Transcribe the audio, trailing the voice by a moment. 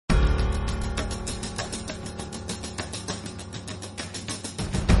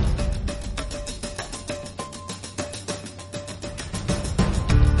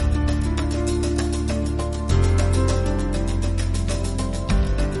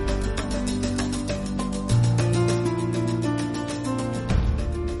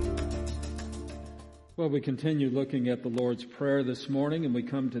Well, we continue looking at the Lord's Prayer this morning, and we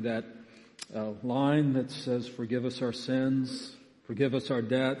come to that line that says, forgive us our sins, forgive us our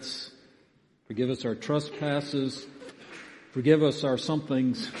debts, forgive us our trespasses, forgive us our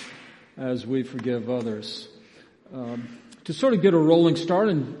somethings as we forgive others. To sort of get a rolling start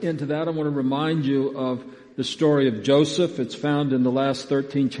into that, I want to remind you of the story of Joseph. It's found in the last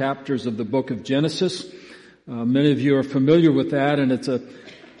 13 chapters of the book of Genesis. Many of you are familiar with that, and it's a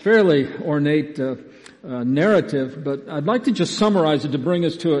fairly ornate narrative, but I'd like to just summarize it to bring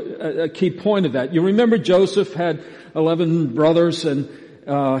us to a key point of that. You remember Joseph had 11 brothers, and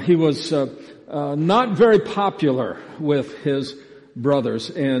he was not very popular with his brothers,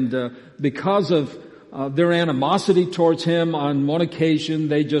 and because of their animosity towards him, on one occasion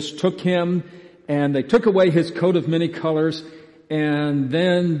they just took him and they took away his coat of many colors, and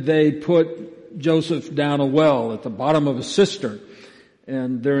then they put Joseph down a well at the bottom of a cistern.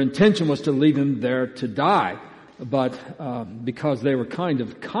 And their intention was to leave him there to die. But because they were kind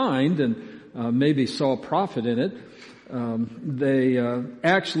and maybe saw profit in it, they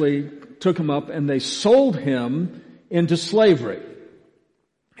actually took him up and they sold him into slavery.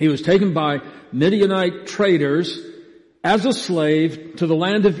 He was taken by Midianite traders as a slave to the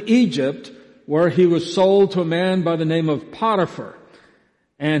land of Egypt, where he was sold to a man by the name of Potiphar.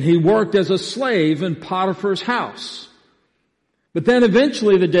 And he worked as a slave in Potiphar's house. But then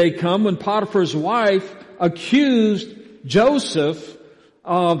eventually the day come when Potiphar's wife accused Joseph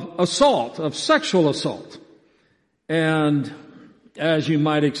of assault, of sexual assault. And as you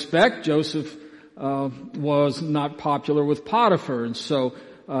might expect, Joseph was not popular with Potiphar. And so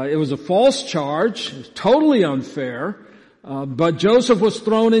it was a false charge. It was totally unfair. But Joseph was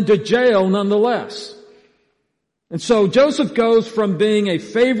thrown into jail nonetheless. And so Joseph goes from being a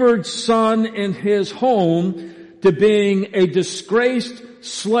favored son in his home to being a disgraced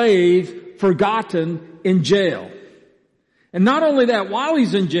slave, forgotten in jail. And not only that, while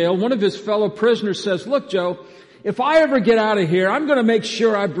he's in jail, one of his fellow prisoners says, look, Joe, if I ever get out of here, I'm going to make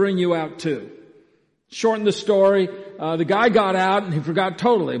sure I bring you out too. Shorten the story, the guy got out and he forgot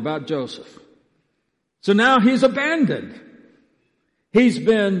totally about Joseph. So now he's abandoned. He's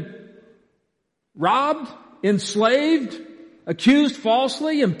been robbed, enslaved, accused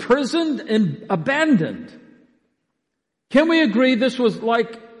falsely, imprisoned, and abandoned. Can we agree this was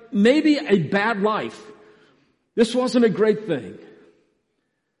like maybe a bad life? This wasn't a great thing.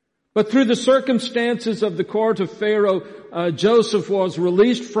 But through the circumstances of the court of Pharaoh, Joseph was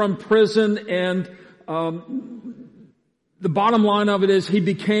released from prison, and the bottom line of it is he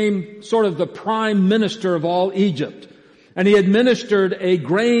became sort of the prime minister of all Egypt. And he administered a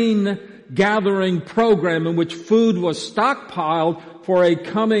grain gathering program in which food was stockpiled for a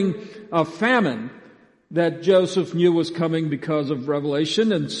coming famine that Joseph knew was coming because of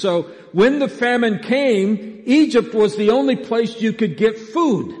Revelation. And so when the famine came, Egypt was the only place you could get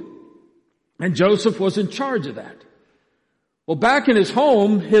food. And Joseph was in charge of that. Well, back in his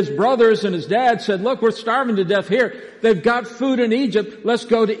home, his brothers and his dad said, look, we're starving to death here. They've got food in Egypt. Let's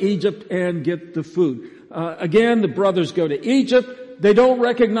go to Egypt and get the food. Again, the brothers go to Egypt. They don't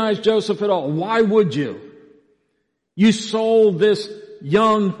recognize Joseph at all. Why would you? You sold this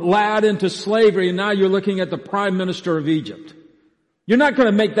young lad into slavery, and now you're looking at the prime minister of Egypt. You're not going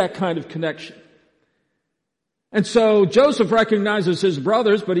to make that kind of connection. And so Joseph recognizes his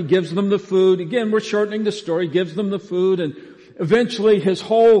brothers, but he gives them the food. Again, we're shortening the story. He gives them the food, and eventually his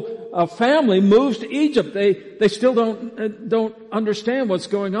whole family moves to Egypt. They still don't understand what's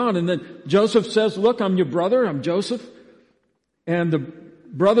going on. And then Joseph says, look, I'm your brother. I'm Joseph. And the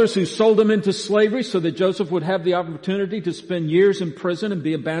brothers who sold him into slavery so that Joseph would have the opportunity to spend years in prison and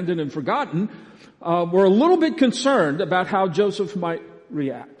be abandoned and forgotten, were a little bit concerned about how Joseph might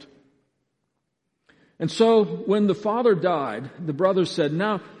react. And so when the father died, the brothers said,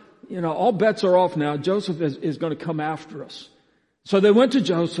 now, all bets are off now. Joseph is going to come after us. So they went to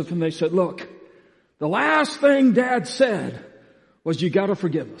Joseph and they said, look, the last thing Dad said was, you got to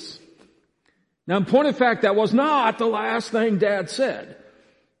forgive us. Now, in point of fact, that was not the last thing Dad said.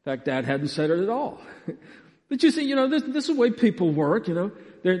 In fact, Dad hadn't said it at all. But you see, this is the way people work,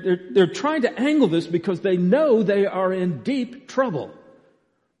 They're trying to angle this because they know they are in deep trouble.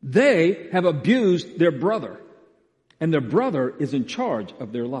 They have abused their brother, and their brother is in charge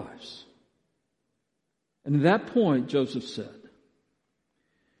of their lives. And at that point, Joseph said,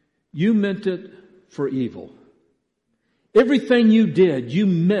 you meant it for evil. Everything you did, you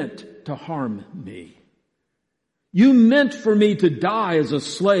meant to harm me. You meant for me to die as a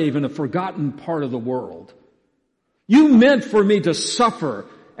slave in a forgotten part of the world. You meant for me to suffer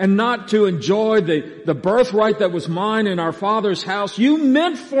and not to enjoy the birthright that was mine in our Father's house. You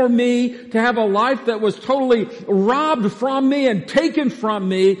meant for me to have a life that was totally robbed from me and taken from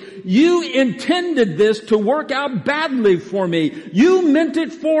me. You intended this to work out badly for me. You meant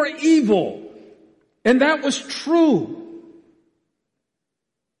it for evil. And that was true.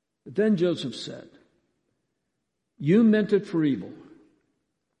 But then Joseph said, you meant it for evil,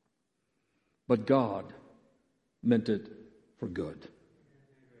 but God meant it for good.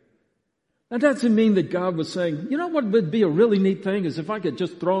 That doesn't mean that God was saying, you know what would be a really neat thing is if I could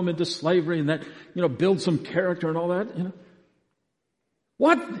just throw him into slavery and that, build some character and all that,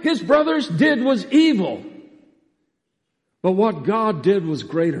 What his brothers did was evil. But what God did was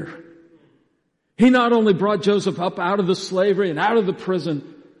greater. He not only brought Joseph up out of the slavery and out of the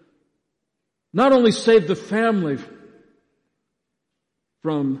prison, not only saved the family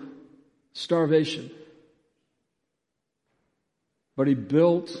from starvation, but he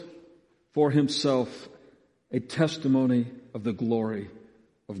built for himself a testimony of the glory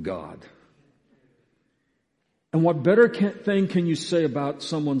of God. And what better thing can you say about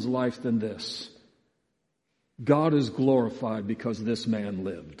someone's life than this? God is glorified because this man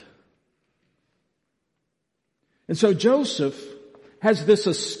lived. And so Joseph has this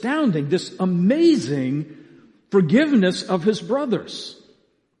astounding, this amazing forgiveness of his brothers.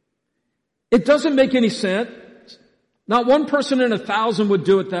 It doesn't make any sense. Not one person in 1,000 would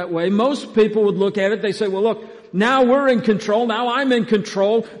do it that way. Most people would look at it, they say, well look, now we're in control, now I'm in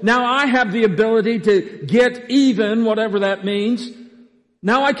control, now I have the ability to get even, whatever that means.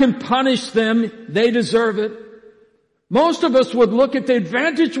 Now I can punish them, they deserve it. Most of us would look at the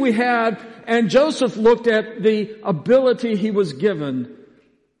advantage we had, and Joseph looked at the ability he was given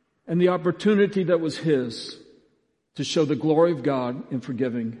and the opportunity that was his to show the glory of God in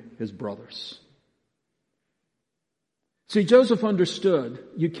forgiving his brothers. See, Joseph understood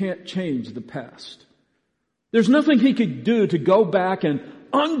you can't change the past. There's nothing he could do to go back and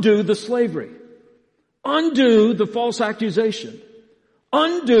undo the slavery, undo the false accusation,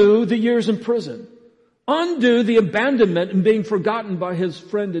 undo the years in prison, undo the abandonment and being forgotten by his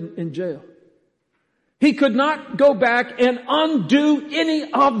friend in jail. He could not go back and undo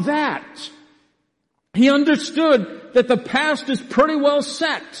any of that. He understood that the past is pretty well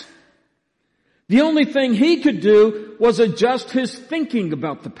set. The only thing he could do was adjust his thinking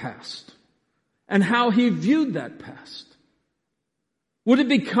about the past and how he viewed that past. Would it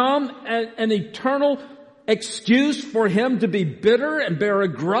become an eternal excuse for him to be bitter and bear a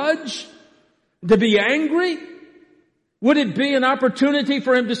grudge, to be angry? Would it be an opportunity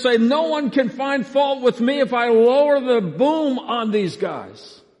for him to say, no one can find fault with me if I lower the boom on these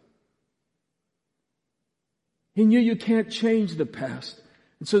guys? He knew you can't change the past.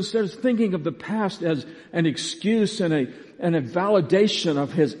 And so instead of thinking of the past as an excuse and a validation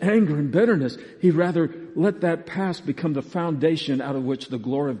of his anger and bitterness, he'd rather let that past become the foundation out of which the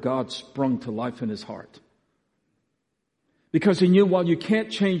glory of God sprung to life in his heart. Because he knew while you can't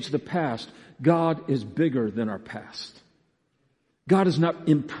change the past, God is bigger than our past. God is not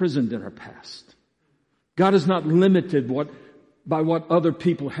imprisoned in our past. God is not limited by what other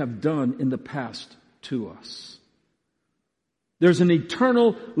people have done in the past to us. There's an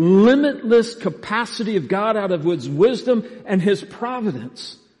eternal, limitless capacity of God out of His wisdom and His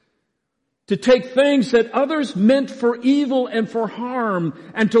providence to take things that others meant for evil and for harm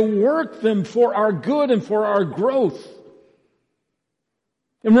and to work them for our good and for our growth.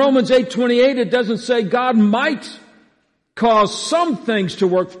 In Romans 8:28, it doesn't say God might cause some things to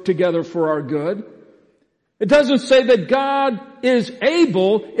work together for our good. It doesn't say that God is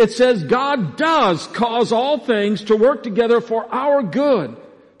able. It says God does cause all things to work together for our good,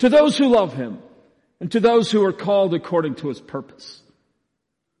 to those who love Him and to those who are called according to His purpose.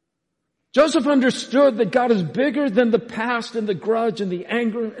 Joseph understood that God is bigger than the past and the grudge and the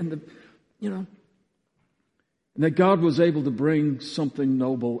anger and and that God was able to bring something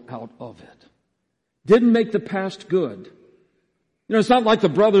noble out of it. Didn't make the past good. It's not like the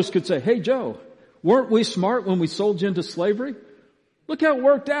brothers could say, hey Joe, weren't we smart when we sold you into slavery? Look how it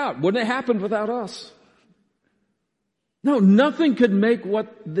worked out. Wouldn't it have happened without us? No, nothing could make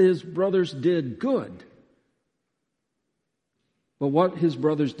what his brothers did good. But what his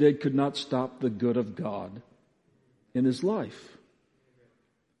brothers did could not stop the good of God in his life.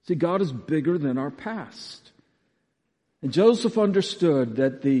 See, God is bigger than our past. And Joseph understood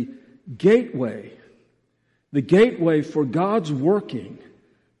that the gateway for God's working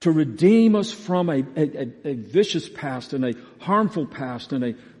to redeem us from a vicious past and a harmful past and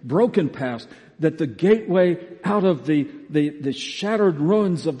a broken past, that the gateway out of the shattered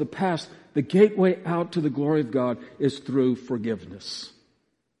ruins of the past, the gateway out to the glory of God is through forgiveness.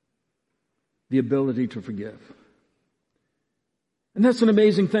 the ability to forgive. And that's an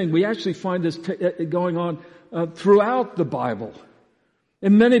amazing thing. We actually find this going on throughout the Bible.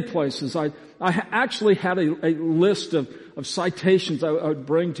 In many places, I actually had a list of citations I would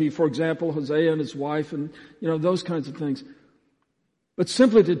bring to you. For example, Hosea and his wife and, those kinds of things. But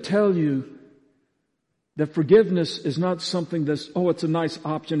simply to tell you that forgiveness is not something that's, it's a nice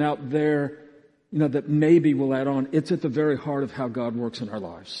option out there, that maybe we'll add on. It's at the very heart of how God works in our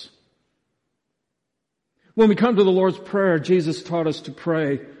lives. When we come to the Lord's Prayer, Jesus taught us to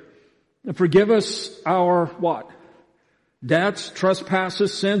pray, and forgive us our what? Debts,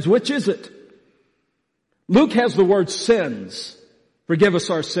 trespasses, sins. Which is it? Luke has the word sins. Forgive us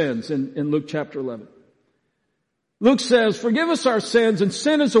our sins in Luke chapter 11. Luke says, forgive us our sins, and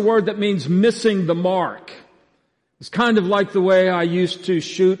sin is a word that means missing the mark. It's kind of like the way I used to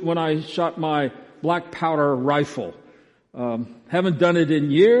shoot when I shot my black powder rifle. Haven't done it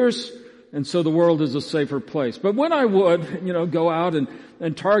in years, and so the world is a safer place. But when I would, go out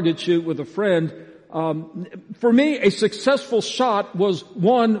and target shoot with a friend, for me, a successful shot was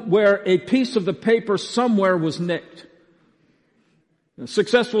one where a piece of the paper somewhere was nicked. A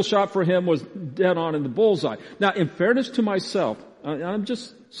successful shot for him was dead on in the bullseye. Now, in fairness to myself, I'm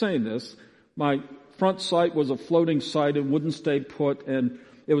just saying this, my front sight was a floating sight. It wouldn't stay put, and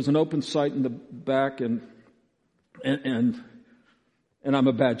it was an open sight in the back, and I'm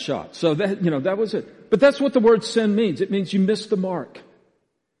a bad shot. So that was it. But that's what the word sin means. It means you missed the mark.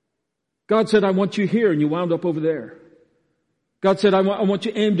 God said, I want you here, and you wound up over there. God said, I want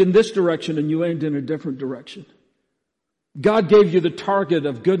you aimed in this direction, and you aimed in a different direction. God gave you the target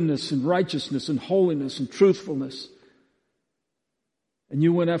of goodness and righteousness and holiness and truthfulness. And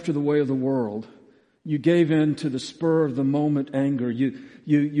you went after the way of the world. You gave in to the spur of the moment anger.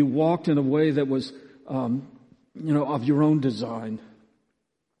 You walked in a way that was, of your own design.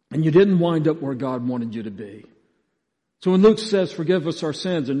 And you didn't wind up where God wanted you to be. So when Luke says, forgive us our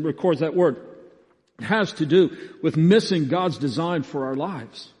sins, and records that word, it has to do with missing God's design for our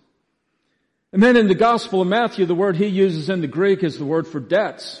lives. And then in the Gospel of Matthew, the word he uses in the Greek is the word for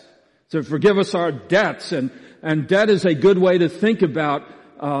debts. So forgive us our debts. And debt is a good way to think about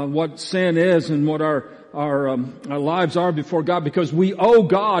what sin is and what our lives are before God, because we owe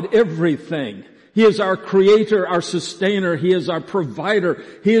God everything. He is our creator, our sustainer. He is our provider.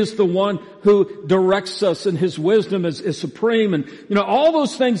 He is the one who directs us, and his wisdom is supreme. And, all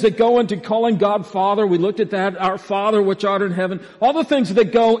those things that go into calling God Father, we looked at that, our Father which art in heaven. All the things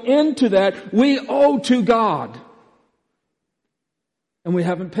that go into that, we owe to God. And we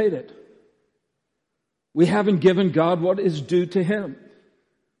haven't paid it. We haven't given God what is due to him.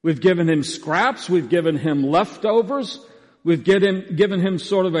 We've given him scraps. We've given him leftovers. We've given him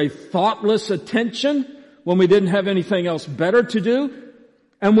sort of a thoughtless attention when we didn't have anything else better to do.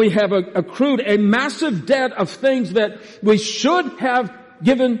 And we have accrued a massive debt of things that we should have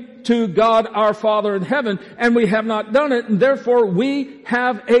given to God our Father in heaven, and we have not done it, and therefore we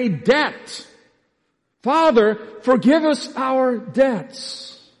have a debt. Father, forgive us our debts.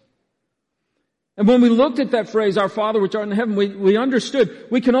 And when we looked at that phrase, our Father which art in heaven, we understood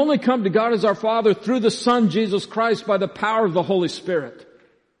we can only come to God as our Father through the Son, Jesus Christ, by the power of the Holy Spirit.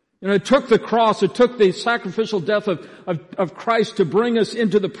 It took the cross, it took the sacrificial death of Christ to bring us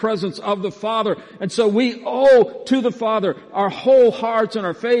into the presence of the Father. And so we owe to the Father our whole hearts and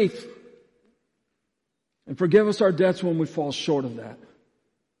our faith. And forgive us our debts when we fall short of that,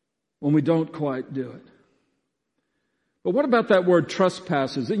 when we don't quite do it. But what about that word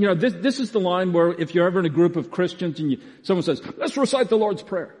trespasses? This is the line where if you're ever in a group of Christians and someone says, let's recite the Lord's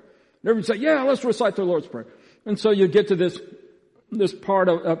Prayer. And everyone say, yeah, let's recite the Lord's Prayer. And so you get to this part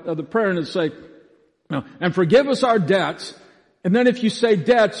of the prayer and it say, and forgive us our debts. And then if you say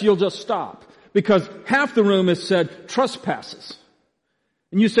debts, you'll just stop. Because half the room has said trespasses.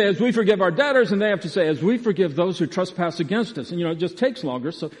 And you say, as we forgive our debtors, and they have to say, as we forgive those who trespass against us. And it just takes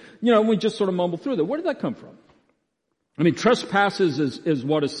longer. So, we just sort of mumble through that. Where did that come from? Trespasses is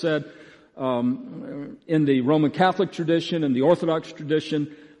what is said in the Roman Catholic tradition, in the Orthodox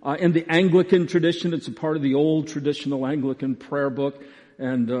tradition, in the Anglican tradition. It's a part of the old traditional Anglican prayer book,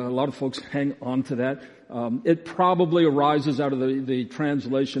 and a lot of folks hang on to that. It probably arises out of the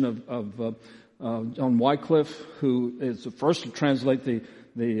translation of John Wycliffe, who is the first to translate the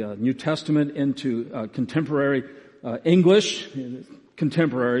New Testament into contemporary English.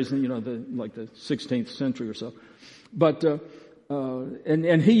 Contemporaries, like the 16th century or so. But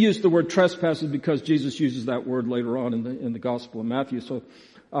and he used the word trespasses because Jesus uses that word later on in the Gospel of Matthew. So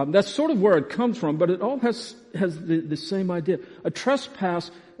that's sort of where it comes from, but it all has the same idea. A trespass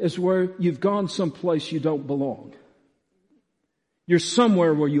is where you've gone someplace you don't belong. You're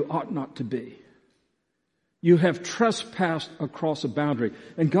somewhere where you ought not to be. You have trespassed across a boundary,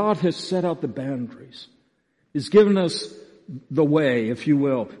 and God has set out the boundaries. He's given us the way, if you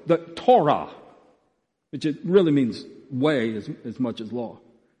will, the Torah, which it really means way as much as law.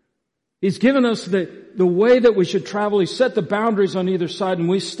 He's given us the way that we should travel. He set the boundaries on either side, and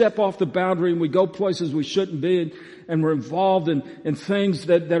we step off the boundary and we go places we shouldn't be, and we're involved in things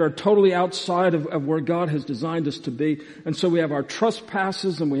that are totally outside of where God has designed us to be. And so we have our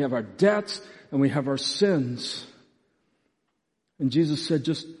trespasses, and we have our debts, and we have our sins. And Jesus said,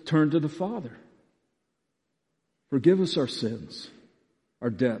 just turn to the Father. Forgive us our sins, our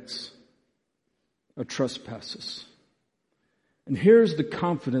debts, our trespasses. And here's the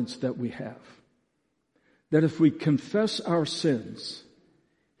confidence that we have. That if we confess our sins,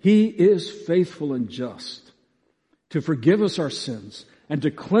 He is faithful and just to forgive us our sins and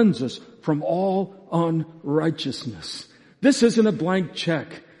to cleanse us from all unrighteousness. This isn't a blank check.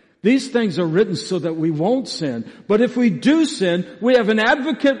 These things are written so that we won't sin. But if we do sin, we have an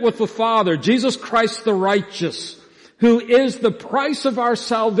advocate with the Father, Jesus Christ the righteous, who is the price of our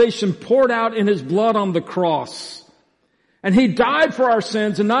salvation poured out in His blood on the cross. And He died for our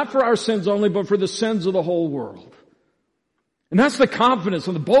sins, and not for our sins only, but for the sins of the whole world. And that's the confidence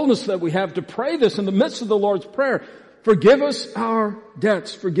and the boldness that we have to pray this in the midst of the Lord's Prayer. Forgive us our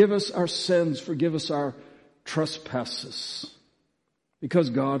debts, forgive us our sins, forgive us our trespasses.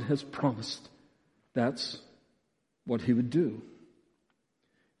 Because God has promised that's what He would do.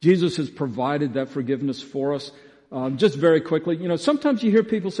 Jesus has provided that forgiveness for us. Just very quickly, sometimes you hear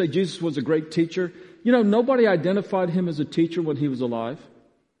people say Jesus was a great teacher. Nobody identified Him as a teacher when He was alive.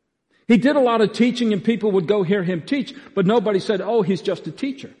 He did a lot of teaching and people would go hear Him teach, but nobody said, oh, He's just a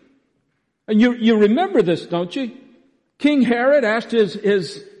teacher. And you remember this, don't you? King Herod asked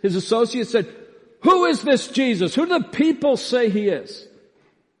his associates, said, who is this Jesus? Who do the people say He is?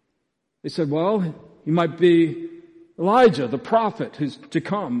 They said, well, He might be Elijah, the prophet who's to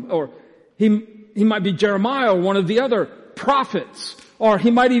come, or He might be Jeremiah, one of the other prophets. Or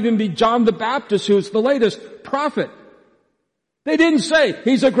He might even be John the Baptist, who's the latest prophet. They didn't say,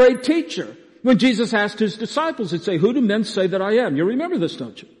 He's a great teacher. When Jesus asked His disciples, He'd say, who do men say that I am? You remember this,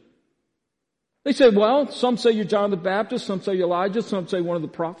 don't you? They said, well, some say you're John the Baptist, some say you're Elijah, some say one of the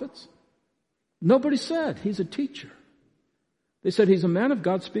prophets. Nobody said He's a teacher. They said He's a man of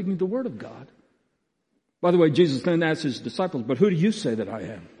God speaking the word of God. By the way, Jesus then asked His disciples, but who do you say that I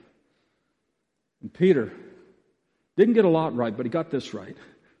am? And Peter didn't get a lot right, but he got this right. He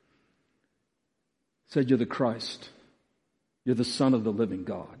said, you're the Christ. You're the Son of the living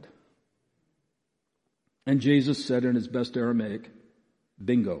God. And Jesus said in His best Aramaic,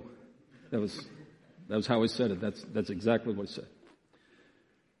 bingo. That was how He said it. That's exactly what He said.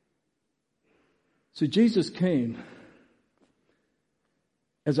 So Jesus came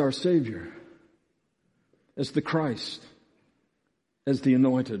as our Savior, as the Christ, as the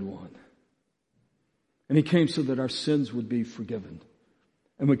Anointed One. And He came so that our sins would be forgiven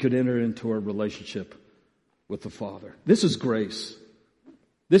and we could enter into a relationship with the Father. This is grace.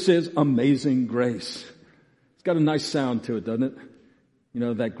 This is amazing grace. It's got a nice sound to it, doesn't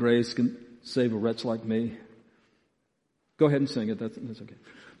it? That grace can save a wretch like me. Go ahead and sing it. That's okay.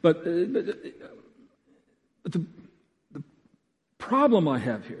 But the problem I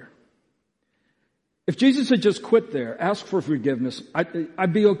have here, if Jesus had just quit there, asked for forgiveness,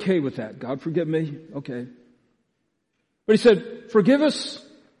 I'd be okay with that. God, forgive me. Okay. But He said, forgive us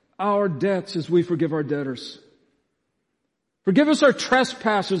our debts as we forgive our debtors. Forgive us our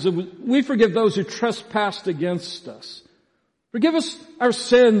trespasses as we forgive those who trespassed against us. Forgive us our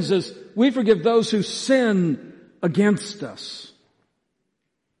sins as we forgive those who sin against us.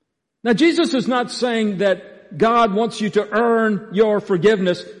 Now, Jesus is not saying that God wants you to earn your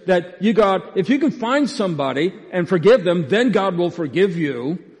forgiveness, that if you can find somebody and forgive them, then God will forgive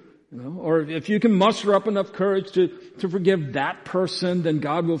you. Or if you can muster up enough courage to forgive that person, then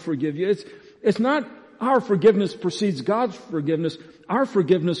God will forgive you. It's not our forgiveness precedes God's forgiveness. Our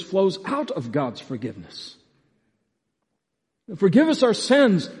forgiveness flows out of God's forgiveness. Forgive us our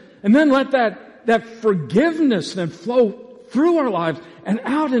sins, and then let that forgiveness then flow through our lives and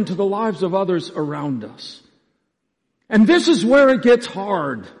out into the lives of others around us. And this is where it gets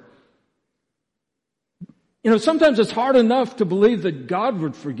hard. Sometimes it's hard enough to believe that God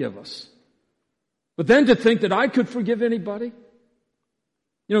would forgive us. But then to think that I could forgive anybody?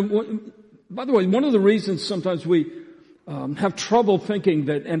 By the way, one of the reasons sometimes we have trouble thinking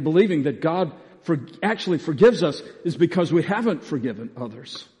that and believing that God actually forgives us is because we haven't forgiven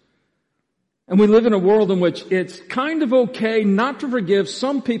others. And we live in a world in which it's kind of okay not to forgive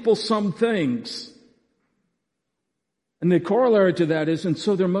some people some things. And the corollary to that is, and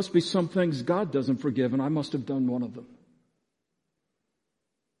so there must be some things God doesn't forgive, and I must have done one of them.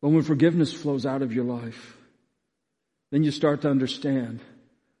 But when forgiveness flows out of your life, then you start to understand.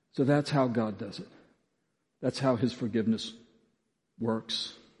 So that's how God does it. That's how His forgiveness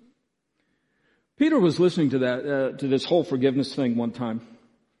works. Peter was listening to to this whole forgiveness thing one time,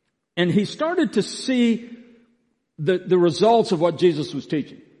 and he started to see the results of what Jesus was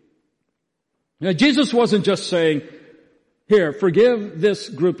teaching. Now, Jesus wasn't just saying, here, forgive this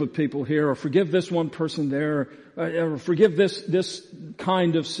group of people here, or forgive this one person there, or forgive this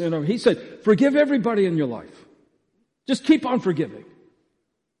kind of sin. He said, forgive everybody in your life. Just keep on forgiving.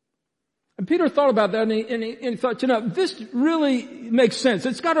 And Peter thought about that, and he thought, this really makes sense.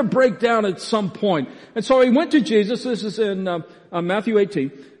 It's got to break down at some point. And so he went to Jesus. This is in Matthew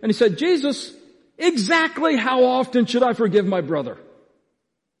 18. And he said, Jesus, exactly how often should I forgive my brother?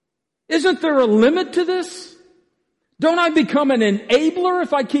 Isn't there a limit to this? Don't I become an enabler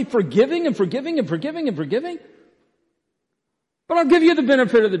if I keep forgiving and forgiving and forgiving and forgiving? But I'll give you the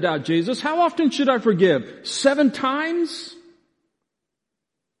benefit of the doubt, Jesus. How often should I forgive? 7 times?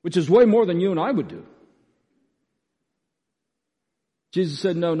 Which is way more than you and I would do. Jesus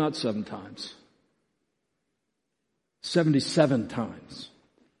said, no, not 7 times. 77 times.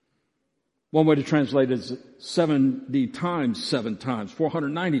 One way to translate it is 70 times 7 times,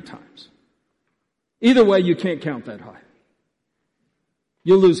 490 times. Either way, you can't count that high.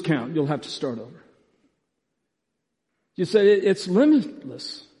 You'll lose count. You'll have to start over. You say it's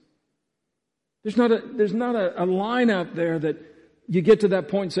limitless. There's not a line out there that you get to that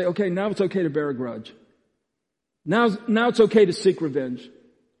point and say, okay, now it's okay to bear a grudge. Now it's okay to seek revenge.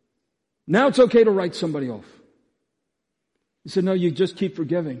 Now it's okay to write somebody off. He said, no, you just keep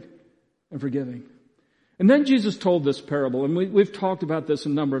forgiving and forgiving. And then Jesus told this parable, and we've talked about this a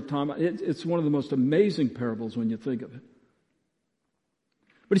number of times. It's one of the most amazing parables when you think of it.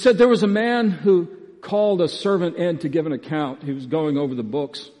 But he said there was a man who called a servant in to give an account. He was going over the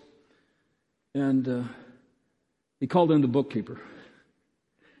books, and he called in the bookkeeper.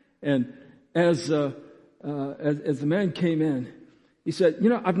 And as the man came in, he said,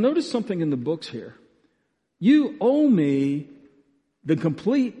 I've noticed something in the books here. You owe me the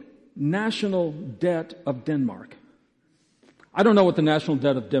complete national debt of Denmark. I don't know what the national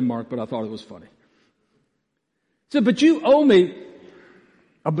debt of Denmark, but I thought it was funny. He said, but you owe me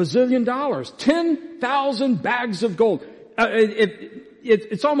 $1 bazillion, 10,000 bags of gold.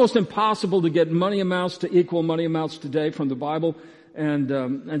 It's almost impossible to get money amounts to equal money amounts today from the Bible.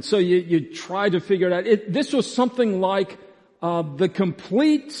 And so you try to figure it out. This was something like the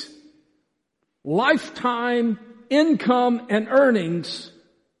complete lifetime income and earnings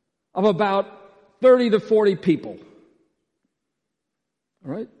of about 30 to 40 people.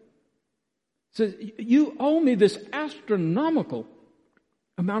 All right? So you owe me this astronomical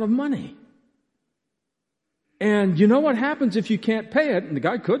amount of money. And you know what happens if you can't pay it? And the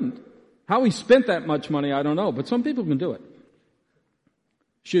guy couldn't. How he spent that much money, I don't know. But some people can do it.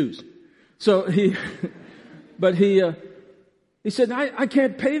 Shoes. So he said, I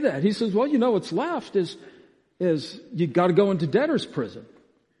can't pay that. He says, well, what's left is you got to go into debtor's prison.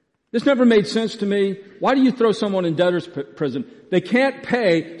 This never made sense to me. Why do you throw someone in debtor's prison? They can't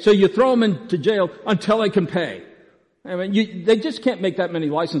pay, so you throw them into jail until they can pay. I mean, they just can't make that many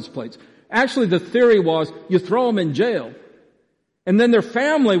license plates. Actually, the theory was you throw them in jail, and then their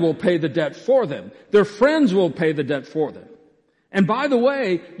family will pay the debt for them. Their friends will pay the debt for them. And by the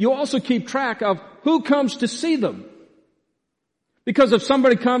way, you also keep track of who comes to see them. Because if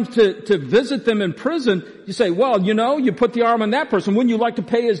somebody comes to visit them in prison, you say, well, you put the arm on that person. Wouldn't you like to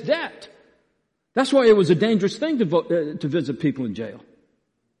pay his debt? That's why it was a dangerous thing to visit people in jail.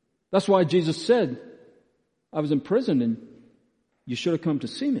 That's why Jesus said, I was in prison and you should have come to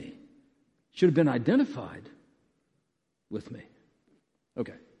see me. Should have been identified with me.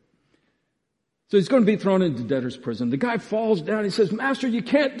 Okay. So he's going to be thrown into debtor's prison. The guy falls down. He says, Master, you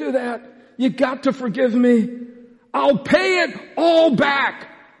can't do that. You got to forgive me. I'll pay it all back.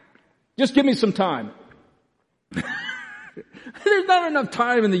 Just give me some time. There's not enough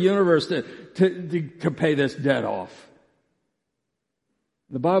time in the universe to pay this debt off.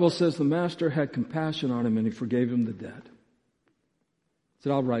 The Bible says the master had compassion on him and he forgave him the debt. He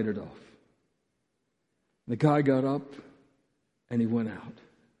said, I'll write it off. The guy got up and he went out,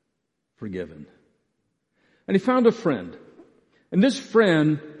 forgiven. And he found a friend. And this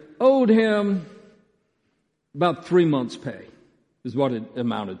friend owed him about 3 months' pay, is what it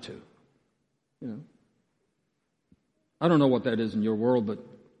amounted to. I don't know what that is in your world, but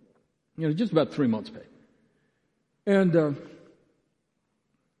just about 3 months' pay. And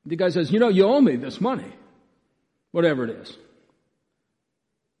the guy says, you owe me this money. whatever it is.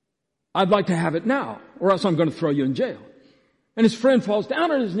 I'd like to have it now, or else I'm going to throw you in jail. And his friend falls down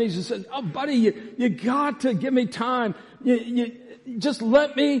on his knees and says, oh, buddy, you got to give me time. You just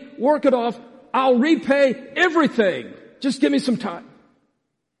let me work it off. I'll repay everything. Just give me some time.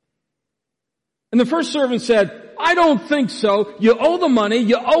 And the first servant said, I don't think so. You owe the money.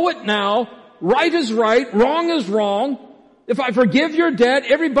 You owe it now. Right is right. Wrong is wrong. If I forgive your debt,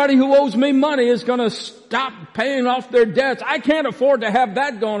 everybody who owes me money is going to stop paying off their debts. I can't afford to have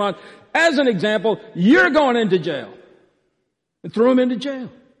that going on. As an example, you're going into jail. And threw him into jail.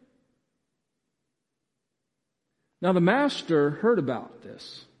 Now the master heard about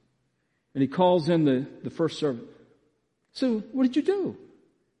this. And he calls in the first servant. So, what did you do?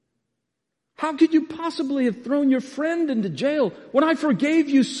 How could you possibly have thrown your friend into jail when I forgave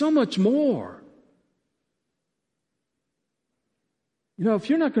you so much more? You know, if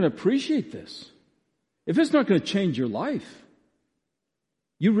you're not going to appreciate this, if it's not going to change your life,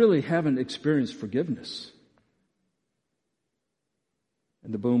 you really haven't experienced forgiveness.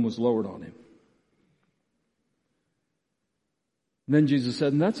 And the boom was lowered on him. And then Jesus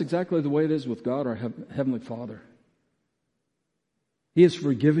said, and that's exactly the way it is with God, our Heavenly Father. He has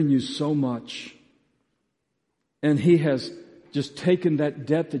forgiven you so much. And He has just taken that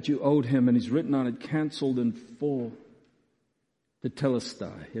debt that you owed Him and He's written on it, canceled in full. The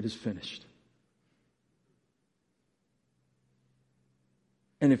telestai, it is finished.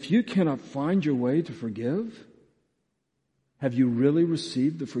 And if you cannot find your way to forgive, have you really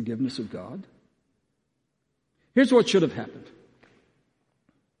received the forgiveness of God? Here's what should have happened.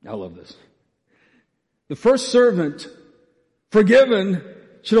 I love this. The first servant, forgiven,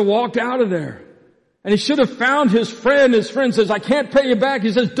 should have walked out of there. And he should have found his friend. His friend says, I can't pay you back.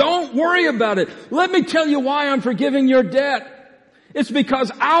 He says, don't worry about it. Let me tell you why I'm forgiving your debt. It's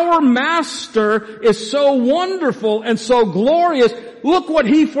because our master is so wonderful and so glorious. Look what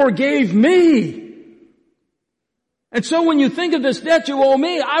he forgave me. And so when you think of this debt you owe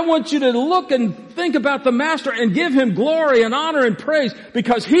me, I want you to look and think about the master and give him glory and honor and praise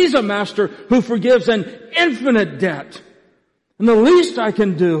because he's a master who forgives an infinite debt. And the least I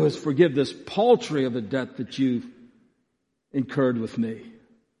can do is forgive this paltry of a debt that you've incurred with me.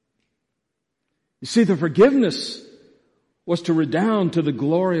 You see, the forgiveness was to redound to the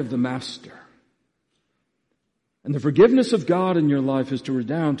glory of the master. And the forgiveness of God in your life is to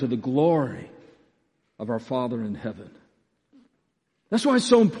redound to the glory of our Father in heaven. That's why it's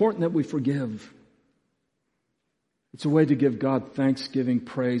so important that we forgive. It's a way to give God thanksgiving,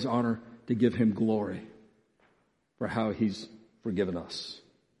 praise, honor, to give Him glory for how He's forgiven us.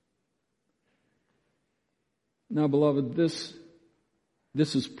 Now, beloved, this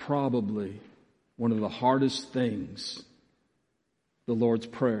is probably one of the hardest things the Lord's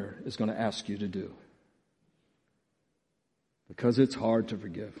Prayer is going to ask you to do. Because it's hard to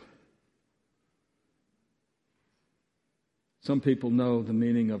forgive. Some people know the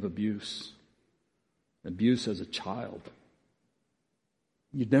meaning of abuse. Abuse as a child.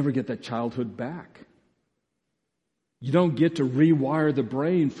 You'd never get that childhood back. You don't get to rewire the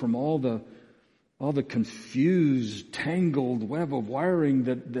brain from all the confused, tangled web of wiring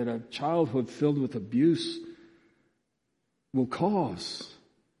that a childhood filled with abuse will cause.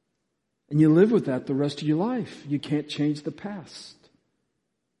 And you live with that the rest of your life. You can't change the past.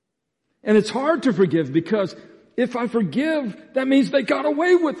 And it's hard to forgive because if I forgive, that means they got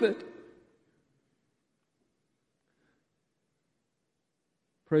away with it.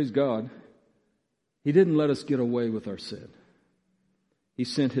 Praise God. He didn't let us get away with our sin. He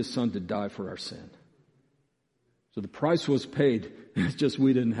sent His Son to die for our sin. So the price was paid. It's just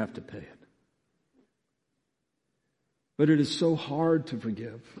we didn't have to pay it. But it is so hard to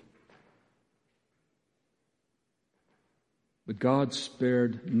forgive. But God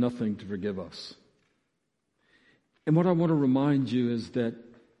spared nothing to forgive us. And what I want to remind you is that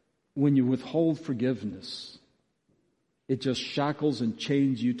when you withhold forgiveness, it just shackles and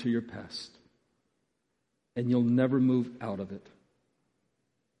chains you to your past. And you'll never move out of it.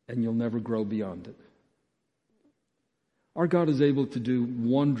 And you'll never grow beyond it. Our God is able to do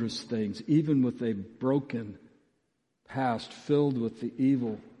wondrous things, even with a broken past filled with the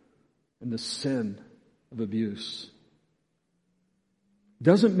evil and the sin of abuse.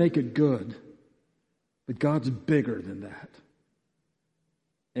 Doesn't make it good, but God's bigger than that.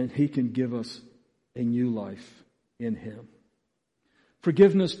 And He can give us a new life in Him.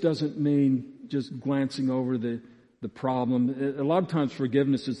 Forgiveness doesn't mean just glancing over the problem. A lot of times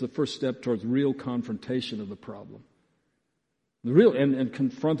forgiveness is the first step towards real confrontation of the problem. And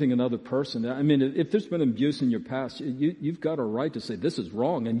confronting another person. I mean, if there's been abuse in your past, you've got a right to say, this is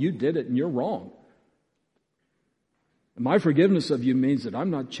wrong, and you did it, and you're wrong. My forgiveness of you means that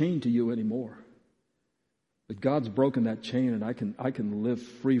I'm not chained to you anymore. But God's broken that chain, and I can live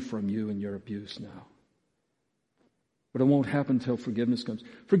free from you and your abuse now. But it won't happen until forgiveness comes.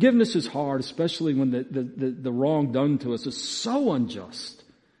 Forgiveness is hard, especially when the wrong done to us is so unjust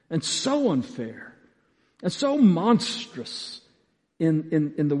and so unfair and so monstrous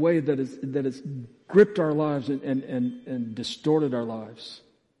in the way that it's gripped our lives and distorted our lives.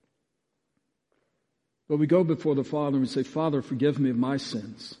 But we go before the Father and we say, Father, forgive me of my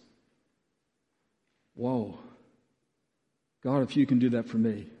sins. Whoa. God, if you can do that for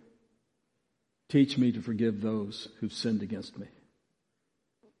me, teach me to forgive those who've sinned against me.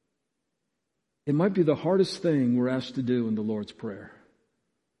 It might be the hardest thing we're asked to do in the Lord's Prayer.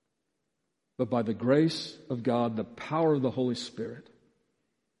 But by the grace of God, the power of the Holy Spirit,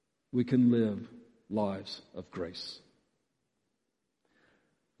 we can live lives of grace.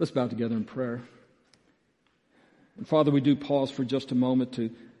 Let's bow together in prayer. And Father, we do pause for just a moment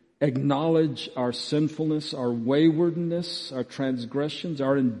to acknowledge our sinfulness, our waywardness, our transgressions,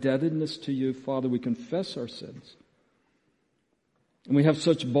 our indebtedness to you. Father, we confess our sins. And we have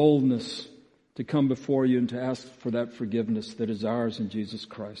such boldness to come before you and to ask for that forgiveness that is ours in Jesus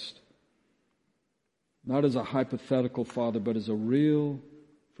Christ. Not as a hypothetical, Father, but as a real,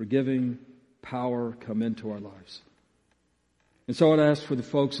 forgiving power come into our lives. And so I'd ask for the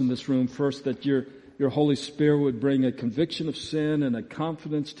folks in this room first that your Holy Spirit would bring a conviction of sin and a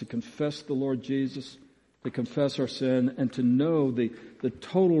confidence to confess the Lord Jesus, to confess our sin, and to know the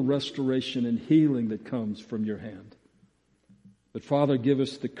total restoration and healing that comes from your hand. But Father, give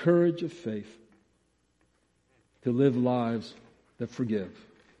us the courage of faith to live lives that forgive.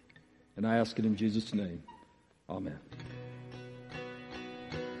 And I ask it in Jesus' name. Amen.